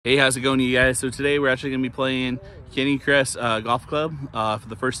Hey, how's it going, you guys? So today we're actually going to be playing Canyon Crest Golf Club for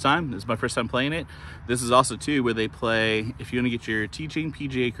the first time. This is my first time playing it. This is also too where they play, if you want to get your teaching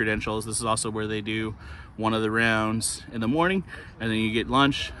PGA credentials, this is also where they do one of the rounds in the morning, and then you get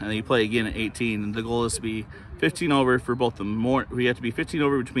lunch, and then you play again at 18. And the goal is to be 15 over for both the we have to be 15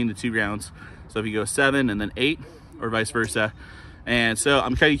 over between the two rounds. So if you go 7 and then 8, or vice versa. And so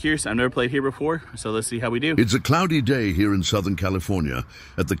I'm kind of curious. I've never played here before, so let's see how we do. It's a cloudy day here in Southern California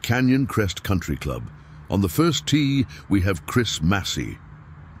at the Canyon Crest Country Club. On the first tee, we have Chris Massey.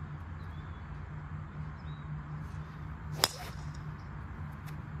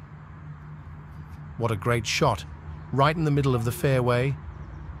 What a great shot. Right in the middle of the fairway.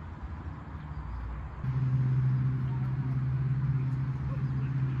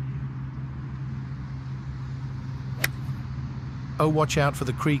 Oh, watch out for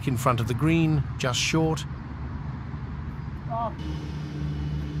the creek in front of the green, just short.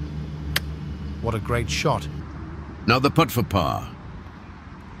 What a great shot. Now the putt for par.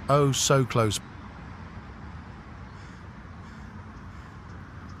 Oh, so close.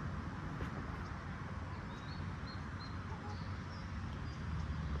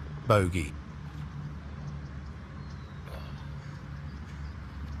 Bogey.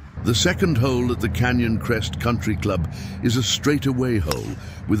 The second hole at the Canyon Crest Country Club is a straightaway hole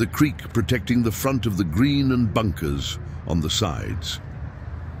with a creek protecting the front of the green and bunkers on the sides.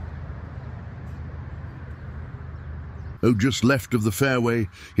 Oh, just left of the fairway,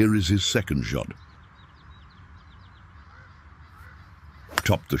 here is his second shot.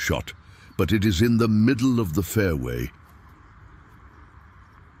 Topped the shot, but it is in the middle of the fairway.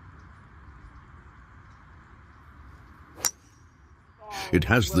 It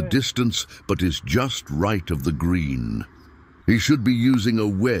has the distance, but is just right of the green. He should be using a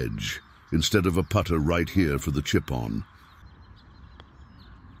wedge instead of a putter right here for the chip on.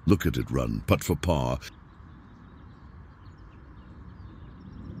 Look at it run, putt for par.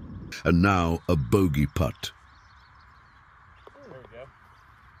 And now a bogey putt. There we go.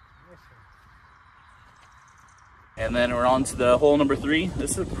 And then we're on to the hole number 3.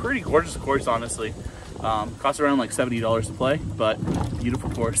 This is a pretty gorgeous course, honestly. Costs around like $70 to play, but beautiful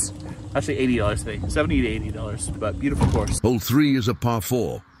course. Actually $80 today, $70 to $80, but beautiful course. Hole 3 is a par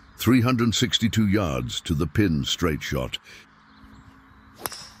 4, 362 yards to the pin straight shot.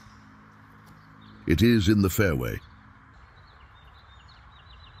 It is in the fairway.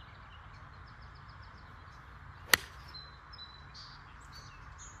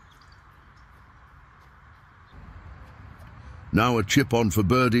 Now a chip on for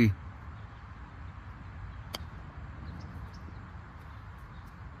birdie.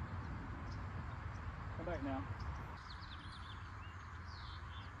 Come back now.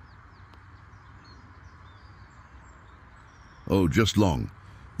 Oh, just long.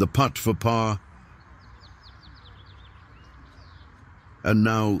 The putt for par. And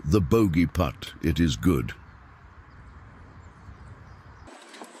now the bogey putt. It is good.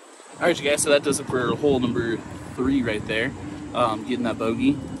 All right, you guys, so that does it for hole number 3 right there. Getting that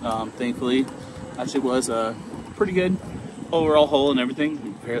bogey, thankfully. Actually was a pretty good overall hole and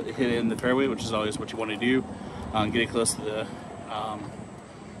everything. Hit it in the fairway, which is always what you want to do. Get it close to the,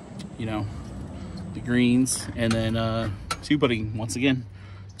 the greens, and then 2 putting once again.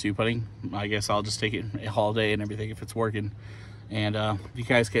 2 putting. I guess I'll just take it all day and everything if it's working. And if you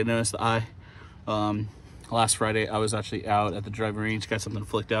guys can't notice the eye, last Friday I was actually out at the driving range, got something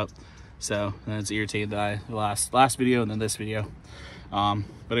flicked up. So it's irritated the eye, the last video and then this video. But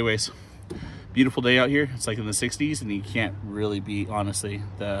anyways, beautiful day out here. It's like in the 60s, and you can't really beat, honestly,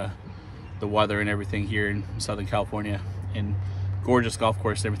 the weather and everything here in Southern California. And gorgeous golf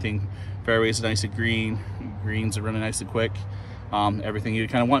course, everything. Fairways are nice and green, greens are running nice and quick. Everything you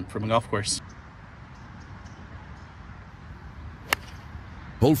kind of want from a golf course.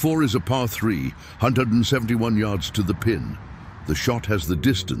 Hole 4 is a par 3, 171 yards to the pin. The shot has the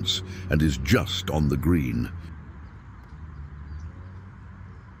distance and is just on the green.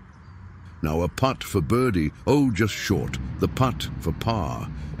 Now a putt for birdie. Oh, just short. The putt for par,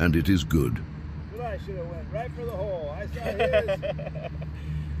 and it is good. I should have went right for the hole. I saw his.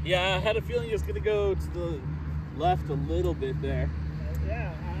 Yeah, I had a feeling it was going to go to the left a little bit there.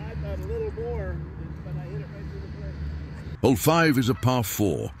 Yeah, I thought a little more, but I hit it right through the plate. Hole 5 is a par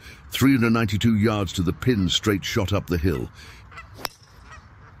 4, 392 yards to the pin, straight shot up the hill.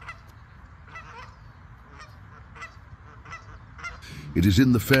 It is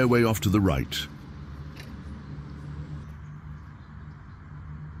in the fairway off to the right.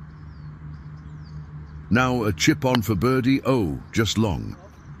 Now a chip on for birdie. Oh, just long.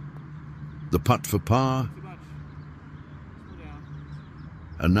 The putt for par.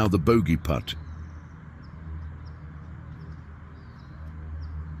 And now the bogey putt.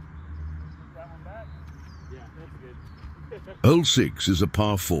 Hole 6 is a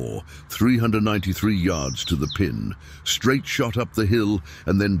par 4, 393 yards to the pin. Straight shot up the hill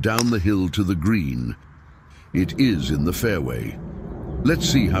and then down the hill to the green. It is in the fairway. Let's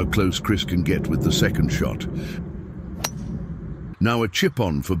see how close Chris can get with the second shot. Now a chip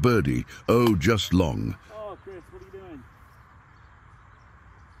on for birdie. Oh, just long. Oh, Chris, what are you doing?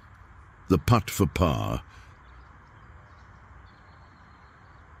 The putt for par.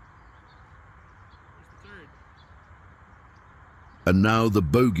 And now the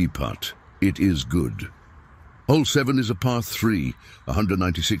bogey putt. It is good. Hole 7 is a par 3,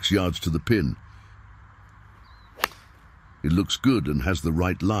 196 yards to the pin. It looks good and has the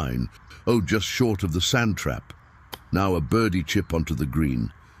right line. Oh, just short of the sand trap. Now a birdie chip onto the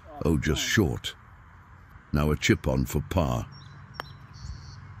green. Oh, just short. Now a chip on for par.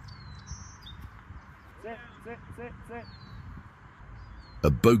 Sit. A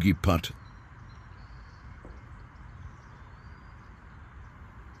bogey putt.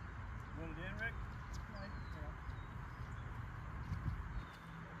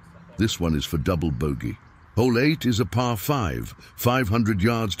 This one is for double bogey. Hole 8 is a par 5, 500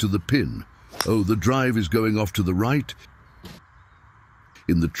 yards to the pin. Oh, the drive is going off to the right.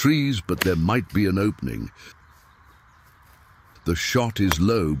 In the trees, but there might be an opening. The shot is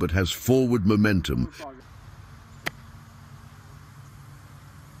low, but has forward momentum.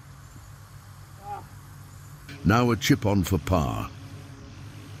 Now a chip on for par.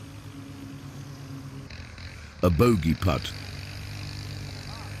 A bogey putt.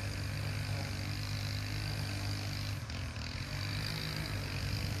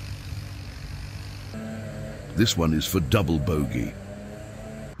 This one is for double bogey.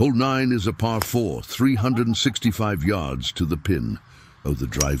 Hole 9 is a par 4, 365 yards to the pin. Oh, the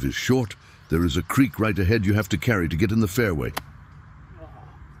drive is short. There is a creek right ahead you have to carry to get in the fairway.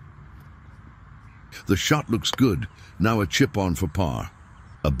 The shot looks good. Now a chip on for par.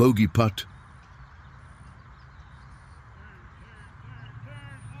 A bogey putt.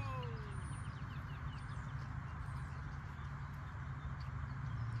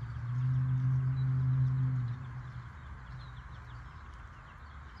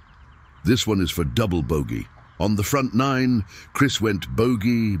 This one is for double bogey. On the front 9, Chris went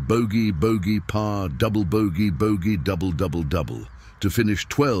bogey, bogey, bogey, par, double bogey, bogey, double, double, double, to finish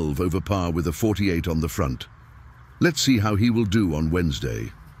 12 over par with a 48 on the front. Let's see how he will do on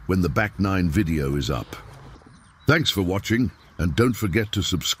Wednesday, when the back 9 video is up. Thanks for watching, and don't forget to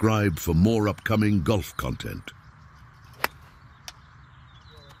subscribe for more upcoming golf content.